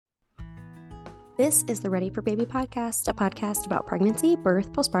This is the Ready for Baby podcast, a podcast about pregnancy,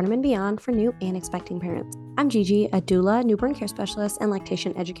 birth, postpartum, and beyond for new and expecting parents. I'm Gigi, a doula, newborn care specialist, and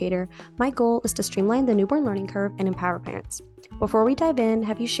lactation educator. My goal is to streamline the newborn learning curve and empower parents. Before we dive in,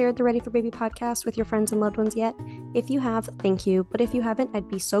 have you shared the Ready for Baby podcast with your friends and loved ones yet? If you have, thank you. But if you haven't, I'd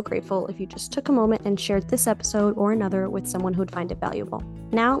be so grateful if you just took a moment and shared this episode or another with someone who'd find it valuable.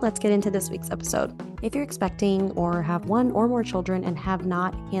 Now, let's get into this week's episode. If you're expecting or have one or more children and have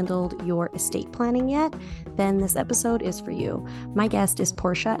not handled your estate planning yet, then this episode is for you. My guest is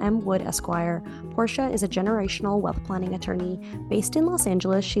Portia M. Wood, Esquire. Portia is a generational wealth planning attorney. Based in Los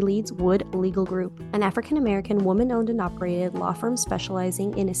Angeles, she leads Wood Legal Group, an African-American woman-owned and operated law firm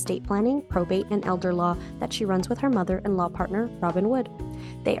specializing in estate planning, probate, and elder law that she runs with her mother and law partner, Robin Wood.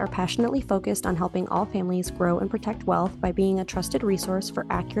 They are passionately focused on helping all families grow and protect wealth by being a trusted resource for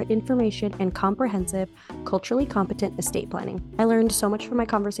accurate information and comprehensive, culturally competent estate planning. I learned so much from my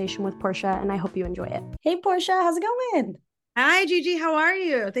conversation with Portia, and I hope you enjoy it. Hey, Portia, how's it going? Hi, Gigi. How are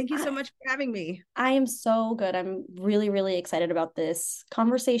you? Thank you so much for having me. I am so good. I'm really, really excited about this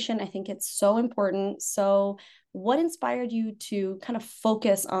conversation. I think it's so important. So, what inspired you to kind of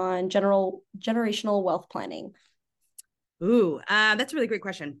focus on generational wealth planning? That's a really great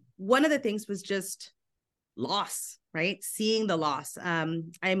question. One of the things was just loss, right? Seeing the loss. I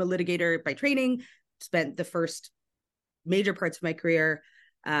am a litigator by training, spent the first major parts of my career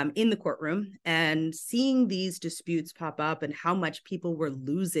in the courtroom, and seeing these disputes pop up and how much people were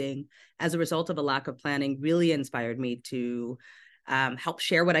losing as a result of a lack of planning really inspired me to help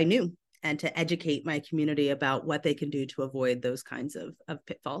share what I knew and to educate my community about what they can do to avoid those kinds of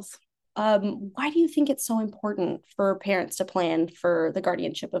pitfalls. Why do you think it's so important for parents to plan for the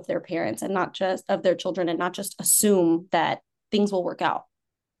guardianship of their parents and not just of their children, and not just assume that things will work out?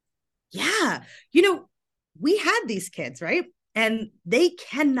 Yeah. We had these kids, right? And they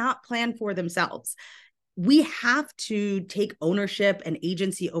cannot plan for themselves. We have to take ownership and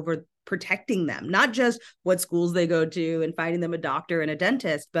agency over protecting them, not just what schools they go to and finding them a doctor and a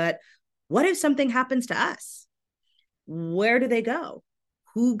dentist, but what if something happens to us? Where do they go?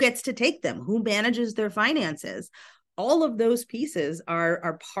 Who gets to take them? Who manages their finances? All of those pieces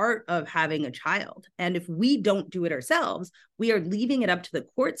are part of having a child. And if we don't do it ourselves, we are leaving it up to the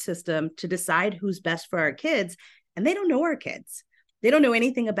court system to decide who's best for our kids. And they don't know our kids. They don't know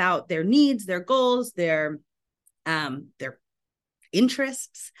anything about their needs, their goals, their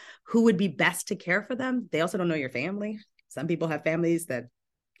interests, who would be best to care for them. They also don't know your family. Some people have families that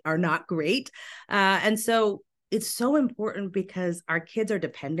are not great. And so it's so important because our kids are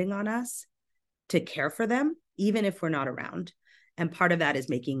depending on us to care for them, even if we're not around. And part of that is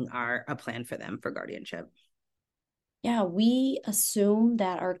making a plan for them for guardianship. Yeah, we assume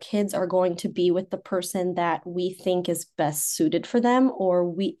that our kids are going to be with the person that we think is best suited for them, or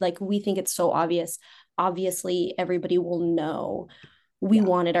we think it's so obvious. Obviously, everybody will know we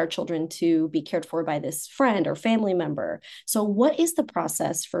wanted our children to be cared for by this friend or family member. So what is the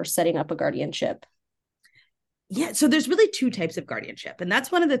process for setting up a guardianship? Yeah, so there's really two types of guardianship. And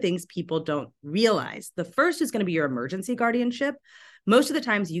that's one of the things people don't realize. The first is going to be your emergency guardianship. Most of the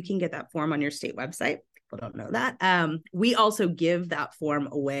times you can get that form on your state website. People don't know that. We also give that form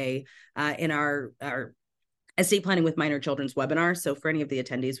away in our estate planning with minor children's webinar. So for any of the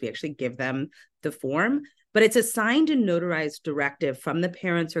attendees, we actually give them the form, but it's a signed and notarized directive from the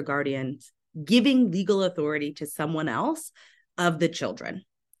parents or guardians giving legal authority to someone else of the children.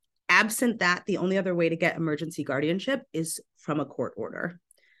 Absent that, the only other way to get emergency guardianship is from a court order.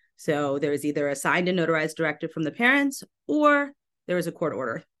 So there is either a signed and notarized directive from the parents, or there is a court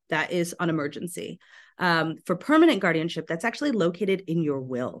order that is on emergency. For permanent guardianship, that's actually located in your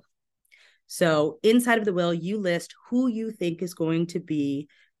will. So inside of the will, you list who you think is going to be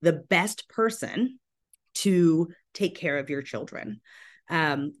the best person to take care of your children.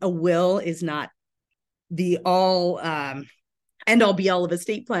 A will is not the end all be all of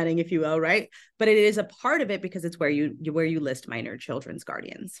estate planning, if you will, right? But it is a part of it because it's where you list minor children's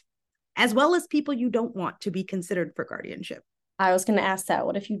guardians, as well as people you don't want to be considered for guardianship. I was going to ask that.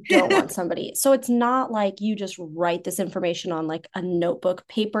 What if you don't want somebody? So it's not like you just write this information on like a notebook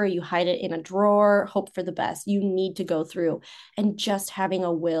paper, you hide it in a drawer, hope for the best. You need to go through, and just having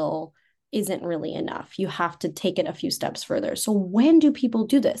a will isn't really enough. You have to take it a few steps further. So when do people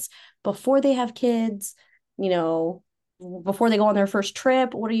do this? Before they have kids, before they go on their first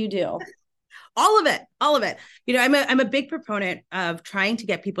trip? What do you do? All of it. I'm a big proponent of trying to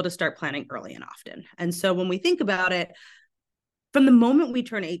get people to start planning early and often. And so when we think about it, from the moment we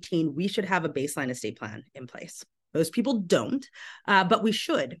turn 18, we should have a baseline estate plan in place. Most people don't, but we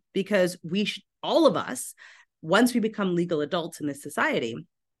should, because all of us, once we become legal adults in this society,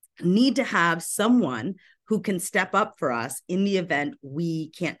 need to have someone who can step up for us in the event we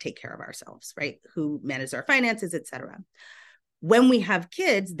can't take care of ourselves, right? Who manages our finances, et cetera. When we have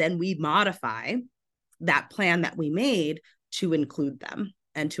kids, then we modify that plan that we made to include them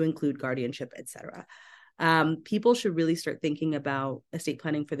and to include guardianship, et cetera. People should really start thinking about estate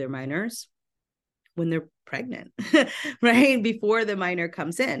planning for their minors when they're pregnant, right? Before the minor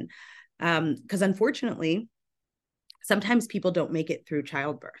comes in. Because unfortunately, sometimes people don't make it through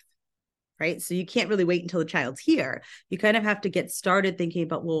childbirth, right? So you can't really wait until the child's here. You kind of have to get started thinking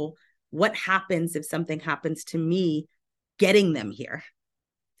about, well, what happens if something happens to me getting them here?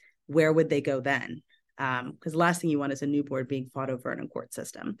 Where would they go then? Because the last thing you want is a newborn being fought over in a court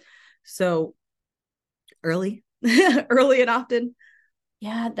system. So early, early and often.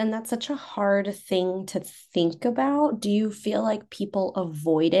 Yeah, then that's such a hard thing to think about. Do you feel like people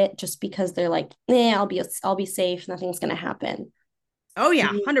avoid it just because they're like, I'll be safe, nothing's gonna happen? Oh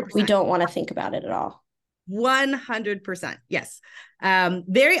yeah, We 100%. don't want to think about it at all. 100%. Yes.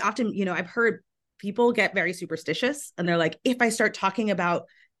 Very often, I've heard people get very superstitious and they're like, if I start talking about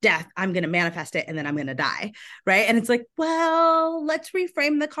death, I'm going to manifest it and then I'm going to die. Right. And it's like, well, let's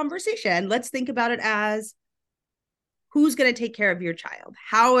reframe the conversation. Let's think about it as, who's going to take care of your child?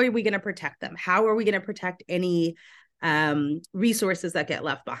 How are we going to protect them? How are we going to protect any resources that get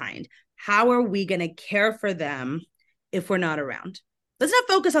left behind? How are we going to care for them if we're not around? Let's not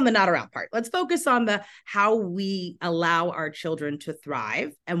focus on the not around part. Let's focus on the how we allow our children to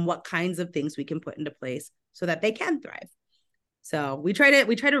thrive and what kinds of things we can put into place so that they can thrive. So we try to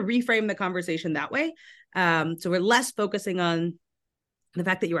reframe the conversation that way. So we're less focusing on the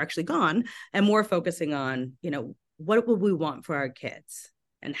fact that you're actually gone and more focusing on, what would we want for our kids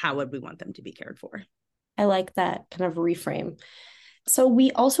and how would we want them to be cared for? I like that kind of reframe. So we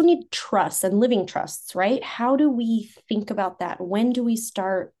also need trust and living trusts, right? How do we think about that? When do we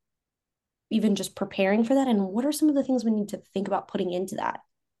start even just preparing for that? And what are some of the things we need to think about putting into that?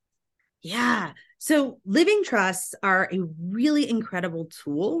 Yeah. So living trusts are a really incredible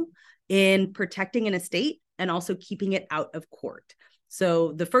tool in protecting an estate and also keeping it out of court.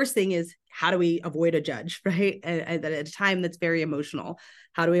 So the first thing is, how do we avoid a judge, right? At a time that's very emotional,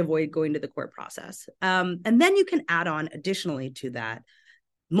 how do we avoid going to the court process? And then you can add on additionally to that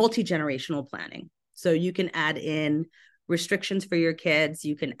multi-generational planning. So you can add in restrictions for your kids.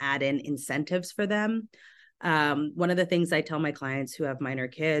 You can add in incentives for them. One of the things I tell my clients who have minor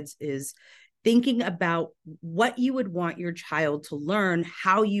kids is thinking about what you would want your child to learn,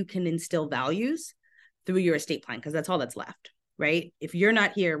 how you can instill values through your estate plan, because that's all that's left. Right? If you're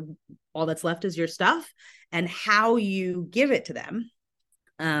not here, all that's left is your stuff, and how you give it to them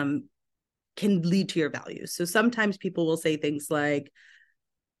can lead to your values. So sometimes people will say things like,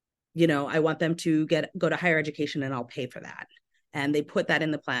 I want them to go to higher education and I'll pay for that. And they put that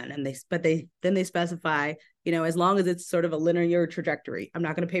in the plan and they specify, as long as it's sort of a linear trajectory. I'm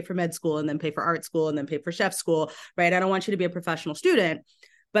not going to pay for med school and then pay for art school and then pay for chef school, right? I don't want you to be a professional student.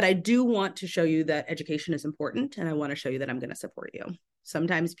 But I do want to show you that education is important, and I want to show you that I'm going to support you.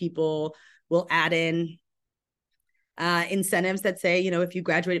 Sometimes people will add in incentives that say, if you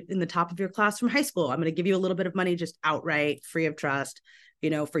graduate in the top of your class from high school, I'm going to give you a little bit of money just outright, free of trust,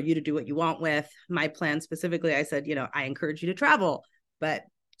 for you to do what you want with. My plan specifically, I said, I encourage you to travel, but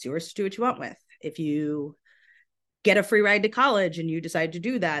it's yours to do what you want with. If you get a free ride to college and you decide to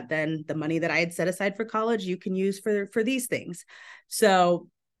do that, then the money that I had set aside for college, you can use for these things. So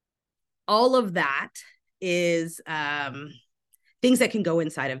all of that is things that can go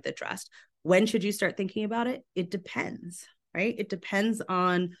inside of the trust. When should you start thinking about it? It depends, right? It depends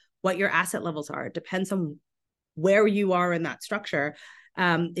on what your asset levels are. It depends on where you are in that structure.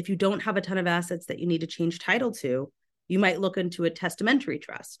 If you don't have a ton of assets that you need to change title to, you might look into a testamentary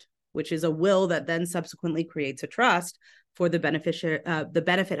trust, which is a will that then subsequently creates a trust for the benefit of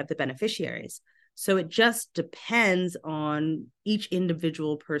the beneficiaries. So it just depends on each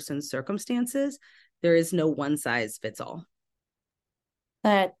individual person's circumstances. There is no one size fits all.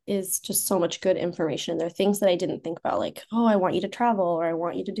 That is just so much good information. There are things that I didn't think about, like, oh, I want you to travel or I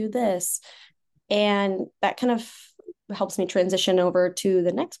want you to do this. And that kind of helps me transition over to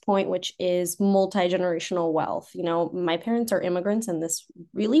the next point, which is multi-generational wealth. My parents are immigrants, and this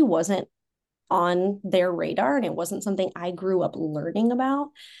really wasn't on their radar, and it wasn't something I grew up learning about.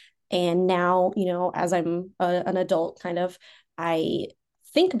 And now, as I'm an adult, I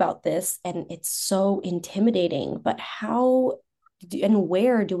think about this and it's so intimidating. But how and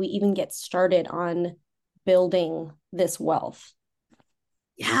where do we even get started on building this wealth?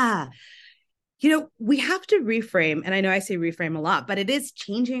 Yeah. We have to reframe, and I know I say reframe a lot, but it is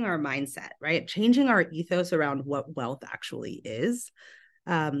changing our mindset, right? Changing our ethos around what wealth actually is.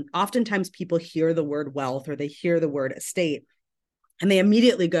 Oftentimes people hear the word wealth or they hear the word estate and they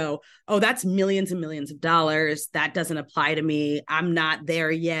immediately go, oh, that's millions and millions of dollars. That doesn't apply to me. I'm not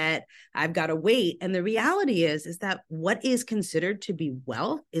there yet. I've got to wait. And the reality is that what is considered to be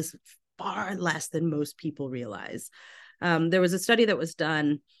wealth is far less than most people realize. There was a study that was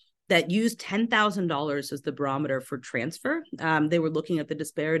done that used $10,000 as the barometer for transfer. They were looking at the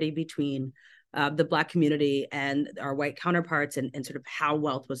disparity between the Black community and our white counterparts and sort of how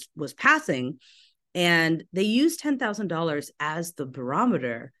wealth was passing. And they used $10,000 as the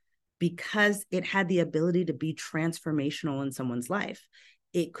barometer because it had the ability to be transformational in someone's life.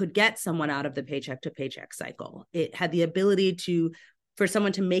 It could get someone out of the paycheck to paycheck cycle. It had the ability for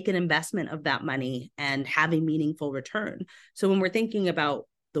someone to make an investment of that money and have a meaningful return. So when we're thinking about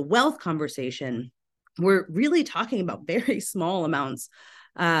the wealth conversation, we're really talking about very small amounts,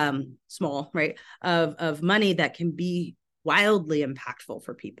 right, of money that can be wildly impactful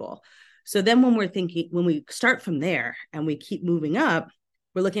for people. So then when we start from there and we keep moving up,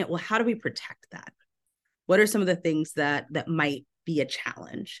 we're looking at, well, how do we protect that? What are some of the things that might be a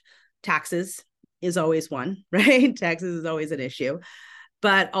challenge? Taxes is always one, right? Taxes is always an issue,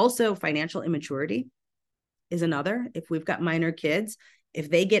 but also financial immaturity is another. If we've got minor kids, if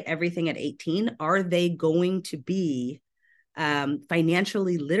they get everything at 18, are they going to be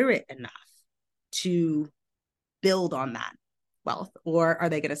financially literate enough to build on that wealth, or are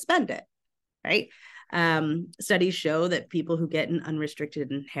they going to spend it? Right? Studies show that people who get an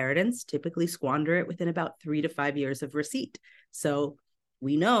unrestricted inheritance typically squander it within about 3 to 5 years of receipt. So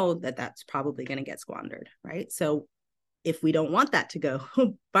we know that that's probably going to get squandered, right? So if we don't want that to go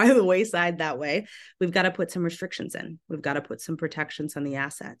by the wayside that way, we've got to put some restrictions in. We've got to put some protections on the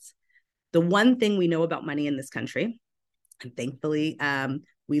assets. The one thing we know about money in this country, and thankfully,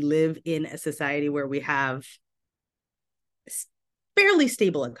 we live in a society where we have a fairly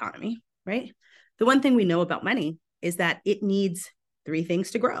stable economy, right? The one thing we know about money is that it needs 3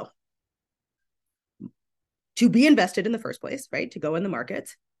 things to grow. To be invested in the first place, right? To go in the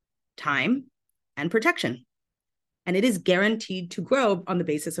markets, time, and protection. And it is guaranteed to grow on the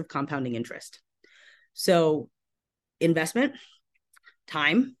basis of compounding interest. So investment,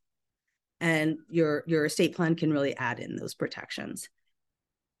 time, and your estate plan can really add in those protections.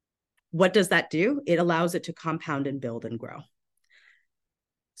 What does that do? It allows it to compound and build and grow.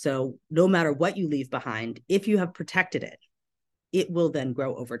 So no matter what you leave behind, if you have protected it, it will then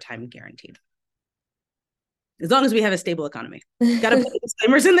grow over time, guaranteed. As long as we have a stable economy. Got to put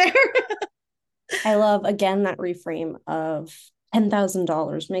disclaimers in there. I love, again, that reframe of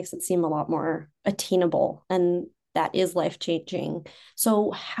 $10,000 makes it seem a lot more attainable, and that is life-changing.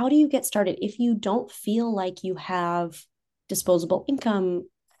 So how do you get started? If you don't feel like you have disposable income,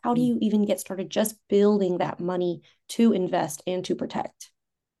 how do you even get started just building that money to invest and to protect?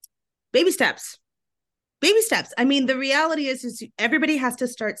 Baby steps. I mean, the reality is everybody has to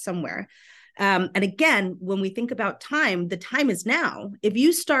start somewhere. And again, when we think about time, the time is now. If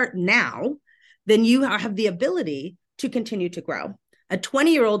you start now, then you have the ability to continue to grow. A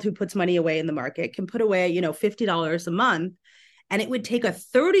 20-year-old who puts money away in the market can put away, $50 a month, and it would take a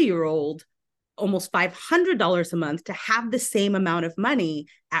 30-year-old almost $500 a month to have the same amount of money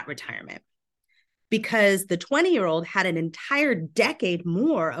at retirement, because the 20-year-old had an entire decade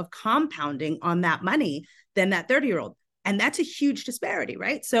more of compounding on that money than that 30-year-old. And that's a huge disparity,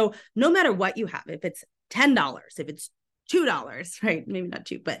 right? So no matter what you have, if it's $10, if it's $2, right? Maybe not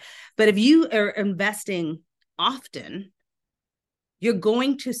 2, but if you are investing often, you're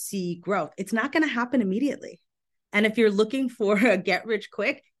going to see growth. It's not going to happen immediately. And if you're looking for a get rich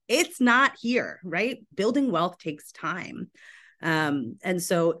quick, it's not here, right? Building wealth takes time. And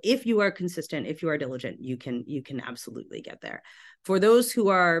so if you are consistent, if you are diligent, you can absolutely get there. For those who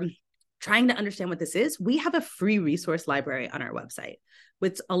are trying to understand what this is, we have a free resource library on our website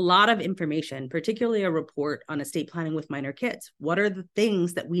with a lot of information, particularly a report on estate planning with minor kids. What are the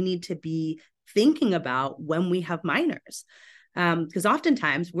things that we need to be thinking about when we have minors? Because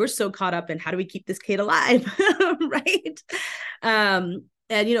oftentimes we're so caught up in how do we keep this kid alive, right?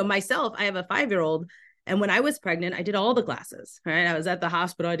 And, myself, I have a 5-year-old. And when I was pregnant, I did all the classes, right? I was at the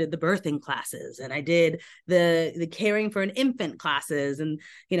hospital. I did the birthing classes, and I did the caring for an infant classes, and,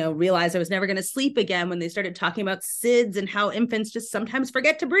 realized I was never going to sleep again when they started talking about SIDS and how infants just sometimes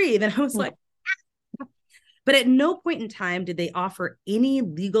forget to breathe. And I was like, but at no point in time did they offer any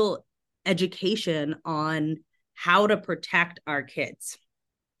legal education on how to protect our kids.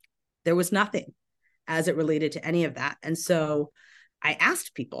 There was nothing as it related to any of that. And so I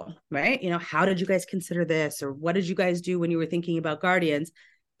asked people, right, how did you guys consider this? Or what did you guys do when you were thinking about guardians,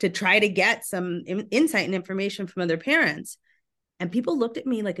 to try to get some insight and information from other parents? And people looked at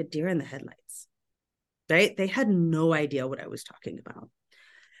me like a deer in the headlights, right? They had no idea what I was talking about.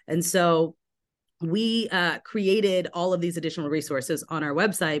 And so we created all of these additional resources on our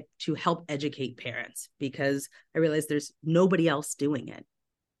website to help educate parents, because I realized there's nobody else doing it.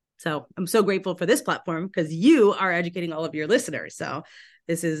 So I'm so grateful for this platform because you are educating all of your listeners. So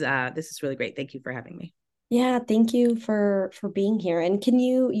this is really great. Thank you for having me. Yeah, thank you for being here. And can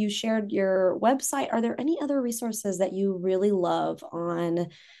you shared your website. Are there any other resources that you really love on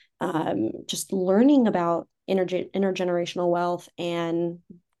just learning about intergenerational wealth and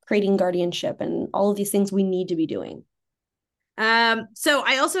creating guardianship and all of these things we need to be doing? So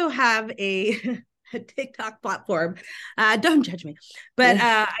I also have a TikTok platform. Don't judge me, but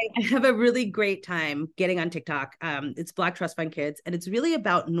I have a really great time getting on TikTok. It's Black Trust Fund Kids, and it's really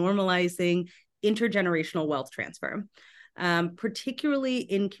about normalizing intergenerational wealth transfer, particularly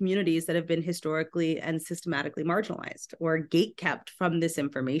in communities that have been historically and systematically marginalized or gatekept from this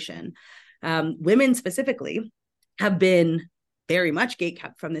information. Women specifically have been very much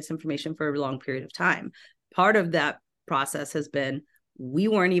gatekept from this information for a long period of time. Part of that process has been we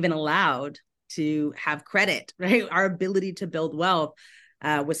weren't even allowed to have credit, right? Our ability to build wealth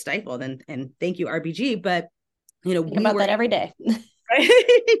was stifled. And thank you, RBG. But Think about that every day.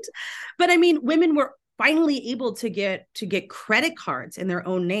 Right. But I mean, women were finally able to get credit cards in their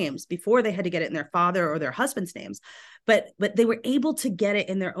own names. Before they had to get it in their father or their husband's names, but they were able to get it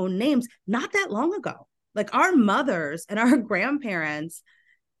in their own names not that long ago. Like our mothers and our grandparents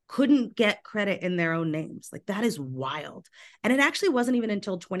couldn't get credit in their own names. Like that is wild. And it actually wasn't even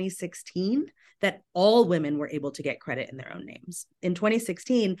until 2016 that all women were able to get credit in their own names. In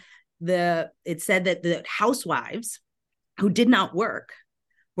 2016, it said that the housewives who did not work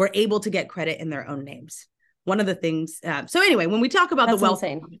were able to get credit in their own names. One of the things, so anyway, when we talk about the wealth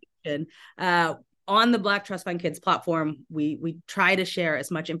on the Black Trust Fund Kids platform, we try to share as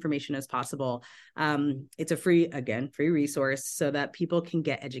much information as possible. It's a free resource so that people can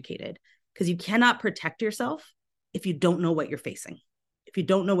get educated, because you cannot protect yourself if you don't know what you're facing. If you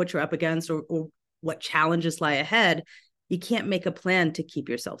don't know what you're up against or what challenges lie ahead, you can't make a plan to keep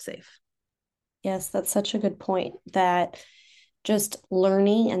yourself safe. Yes, that's such a good point, that just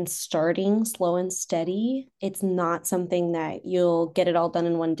learning and starting slow and steady, it's not something that you'll get it all done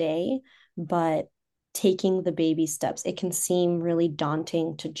in one day, but taking the baby steps, it can seem really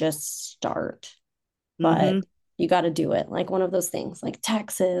daunting to just start, but you got to do it. Like one of those things, like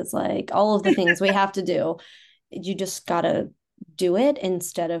taxes, like all of the things we have to do. You just got to do it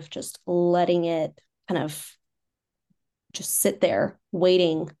instead of just letting it kind of just sit there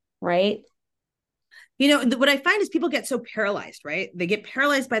waiting, right? What I find is people get so paralyzed, right? They get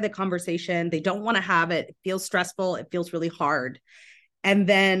paralyzed by the conversation. They don't want to have it. It feels stressful. It feels really hard. And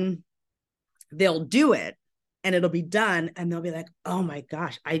then they'll do it and it'll be done. And they'll be like, oh my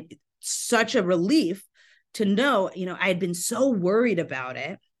gosh, such a relief to know, I had been so worried about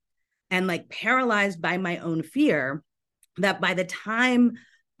it and like paralyzed by my own fear that by the time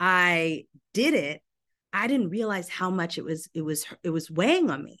I did it, I didn't realize how much it was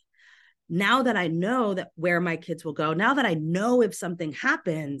weighing on me. Now that I know that where my kids will go, now that I know if something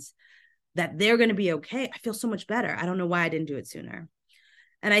happens, that they're going to be okay, I feel so much better. I don't know why I didn't do it sooner.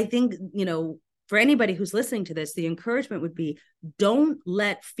 And I think, for anybody who's listening to this, the encouragement would be, don't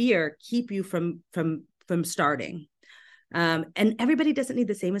let fear keep you from starting. And everybody doesn't need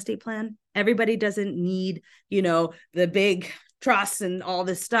the same estate plan. Everybody doesn't need, the big trusts and all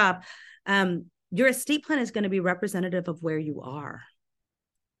this stuff. Your estate plan is going to be representative of where you are.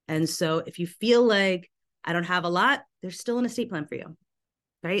 And so if you feel like I don't have a lot, there's still an estate plan for you,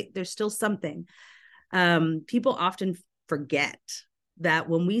 right? There's still something. People often forget that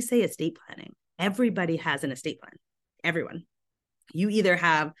when we say estate planning, everybody has an estate plan. Everyone. You either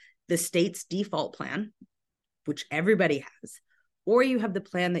have the state's default plan, which everybody has, or you have the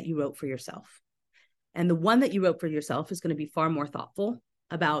plan that you wrote for yourself. And the one that you wrote for yourself is going to be far more thoughtful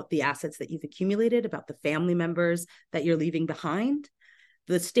about the assets that you've accumulated, about the family members that you're leaving behind.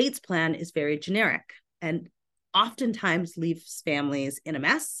 The state's plan is very generic and oftentimes leaves families in a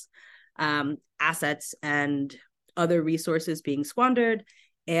mess, assets and other resources being squandered,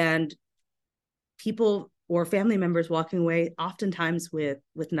 and people or family members walking away oftentimes with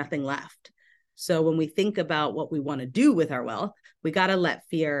nothing left. So when we think about what we want to do with our wealth, we got to let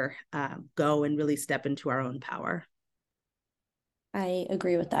fear go and really step into our own power. I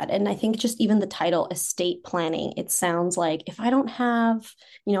agree with that. And I think just even the title, estate planning, it sounds like if I don't have,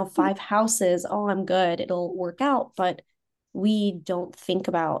 5 houses, oh, I'm good, it'll work out. But we don't think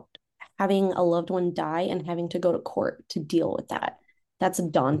about having a loved one die and having to go to court to deal with that. That's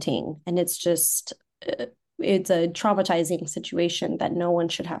daunting. And it's just it's a traumatizing situation that no one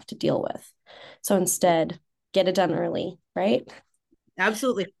should have to deal with. So instead, get it done early, right?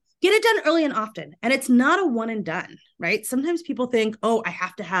 Absolutely. Get it done early and often. And it's not a one and done, right? Sometimes people think, oh, I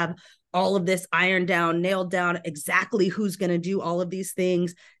have to have all of this ironed down, nailed down, exactly who's going to do all of these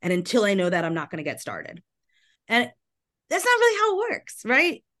things. And until I know that, I'm not going to get started. And that's not really how it works,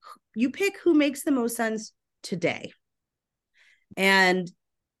 right? You pick who makes the most sense today. And,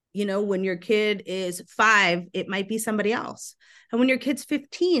 when your kid is 5, it might be somebody else. And when your kid's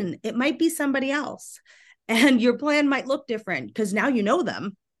 15, it might be somebody else. And your plan might look different because now you know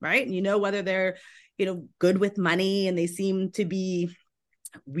them, right? And you know whether they're, good with money and they seem to be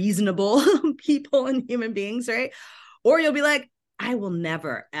reasonable people and human beings, right? Or you'll be like, I will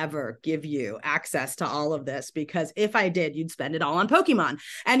never, ever give you access to all of this because if I did, you'd spend it all on Pokemon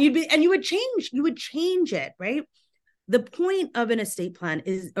and you would change it, right? The point of an estate plan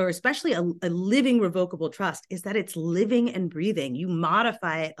is, or especially a living revocable trust, is that it's living and breathing. You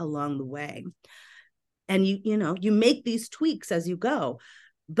modify it along the way. And you make these tweaks as you go,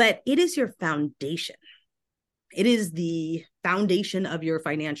 but it is your foundation. It is the foundation of your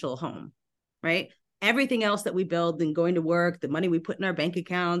financial home, right? Everything else that we build and going to work, the money we put in our bank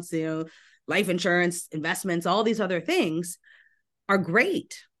accounts, life insurance, investments, all these other things are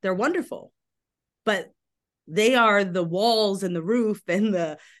great. They're wonderful, but they are the walls and the roof and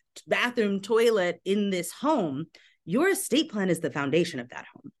the bathroom toilet in this home. Your estate plan is the foundation of that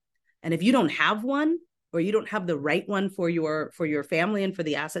home. And if you don't have one, or you don't have the right one for your family and for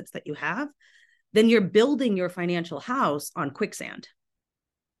the assets that you have, then you're building your financial house on quicksand.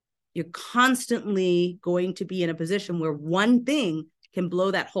 You're constantly going to be in a position where one thing can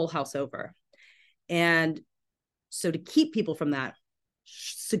blow that whole house over. And so to keep people from that,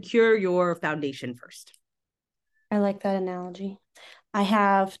 secure your foundation first. I like that analogy. I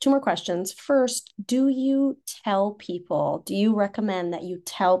have 2 more questions. First, do you recommend that you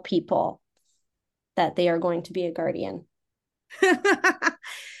tell people that they are going to be a guardian?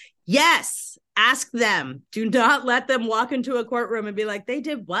 Yes. Ask them. Do not let them walk into a courtroom and be like, they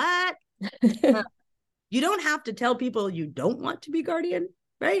did what? You don't have to tell people you don't want to be guardian,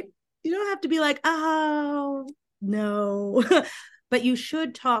 right? You don't have to be like, oh, no. But you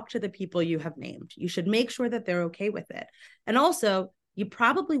should talk to the people you have named. You should make sure that they're okay with it. And also, you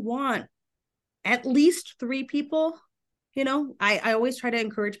probably want at least 3 people. I always try to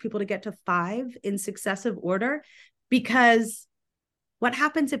encourage people to get to 5 in successive order, because what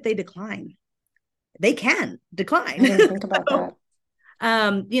happens if they decline? They can decline. I didn't think about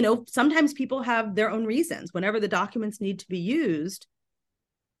that. Sometimes people have their own reasons. Whenever the documents need to be used,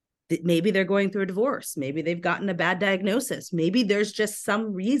 maybe they're going through a divorce. Maybe they've gotten a bad diagnosis. Maybe there's just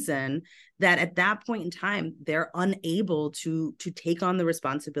some reason that at that point in time, they're unable to take on the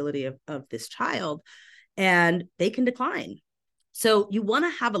responsibility of this child, and they can decline. So you want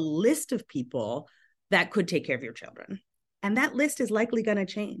to have a list of people that could take care of your children. And that list is likely going to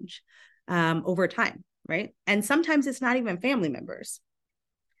change over time, right? And sometimes it's not even family members.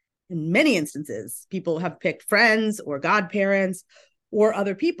 In many instances, people have picked friends or godparents or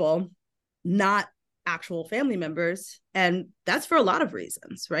other people, not actual family members. And that's for a lot of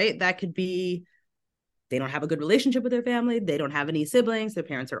reasons, right? That could be they don't have a good relationship with their family. They don't have any siblings. Their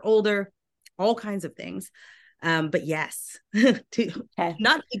parents are older, all kinds of things. But yes,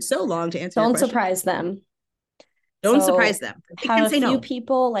 not take so long to answer your question. Don't surprise them. Don't surprise them. They have a few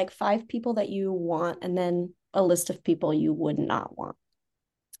people, like 5 people that you want, and then a list of people you would not want.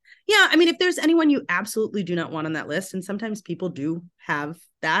 Yeah, I mean, if there's anyone you absolutely do not want on that list, and sometimes people do have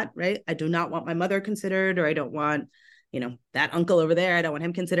that, right? I do not want my mother considered, or I don't want, that uncle over there. I don't want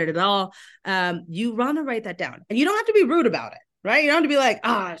him considered at all. You want to write that down, and you don't have to be rude about it, right? You don't have to be like,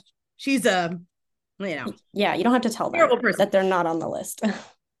 she's a, yeah, you don't have to tell them that they're not on the list.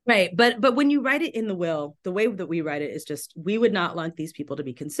 Right. But when you write it in the will, the way that we write it is just, we would not like these people to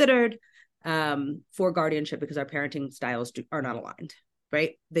be considered for guardianship because our parenting styles are not aligned,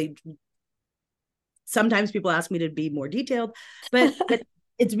 right? Sometimes people ask me to be more detailed, but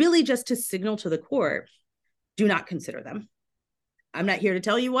it's really just to signal to the court, do not consider them. I'm not here to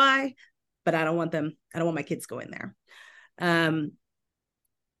tell you why, but I don't want my kids going there.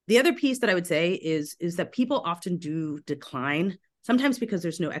 The other piece that I would say is that people often do decline, sometimes because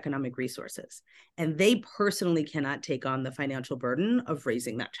there's no economic resources, and they personally cannot take on the financial burden of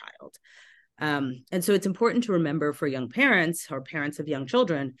raising that child. And so it's important to remember for young parents or parents of young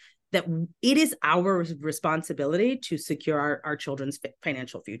children that it is our responsibility to secure our children's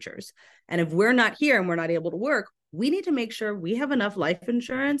financial futures. And if we're not here and we're not able to work, we need to make sure we have enough life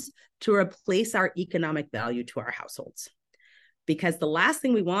insurance to replace our economic value to our households. because the last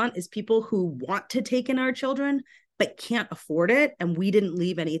thing we want is people who want to take in our children but can't afford it, and we didn't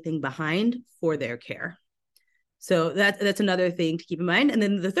leave anything behind for their care. So that's another thing to keep in mind. And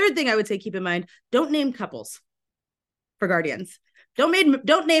then the third thing I would say keep in mind, don't name couples for guardians. Don't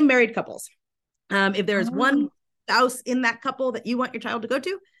name married couples. If there is one spouse in that couple that you want your child to go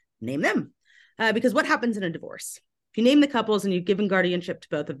to, name them. Because what happens in a divorce? If you name the couples and you've given guardianship to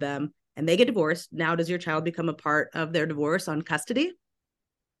both of them and they get divorced, now does your child become a part of their divorce on custody?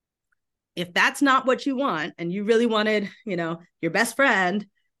 If that's not what you want, and you really wanted, your best friend,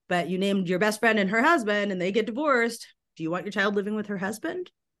 but you named your best friend and her husband and they get divorced, do you want your child living with her husband?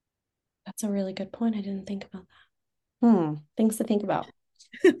 That's a really good point. I didn't think about that. Things to think about.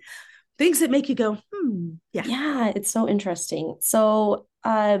 Things that make you go, yeah. Yeah, it's so interesting. So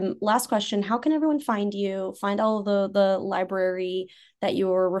last question, how can everyone find you, find all of the library that you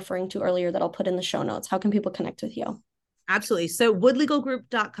were referring to earlier that I'll put in the show notes? How can people connect with you? Absolutely. So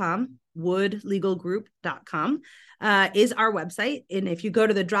woodlegalgroup.com is our website. And if you go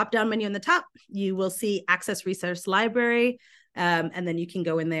to the drop-down menu on the top, you will see Access Resource Library. And then you can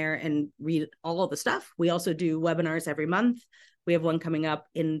go in there and read all of the stuff. We also do webinars every month. We have one coming up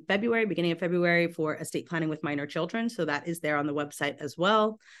in February, beginning of February, for estate planning with minor children. So that is there on the website as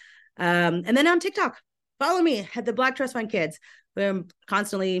well. And then on TikTok, follow me at the Black Trust Fund Kids. We're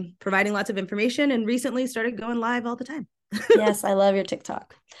constantly providing lots of information and recently started going live all the time. Yes, I love your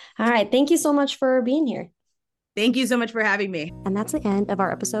TikTok. All right. Thank you so much for being here. Thank you so much for having me. And that's the end of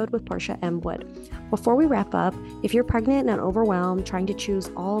our episode with Portia M. Wood. Before we wrap up, if you're pregnant and overwhelmed trying to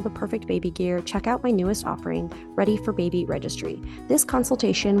choose all the perfect baby gear, check out my newest offering, Ready for Baby Registry. This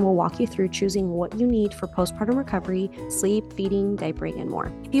consultation will walk you through choosing what you need for postpartum recovery, sleep, feeding, diapering, and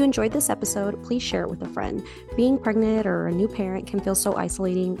more. If you enjoyed this episode, please share it with a friend. Being pregnant or a new parent can feel so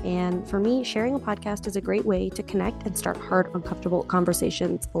isolating, and for me, sharing a podcast is a great way to connect and start hard, uncomfortable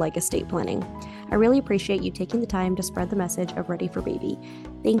conversations like estate planning. I really appreciate you taking the time to spread the message of Ready for Baby.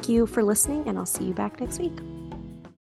 Thank you for listening, and I'll see you back next week.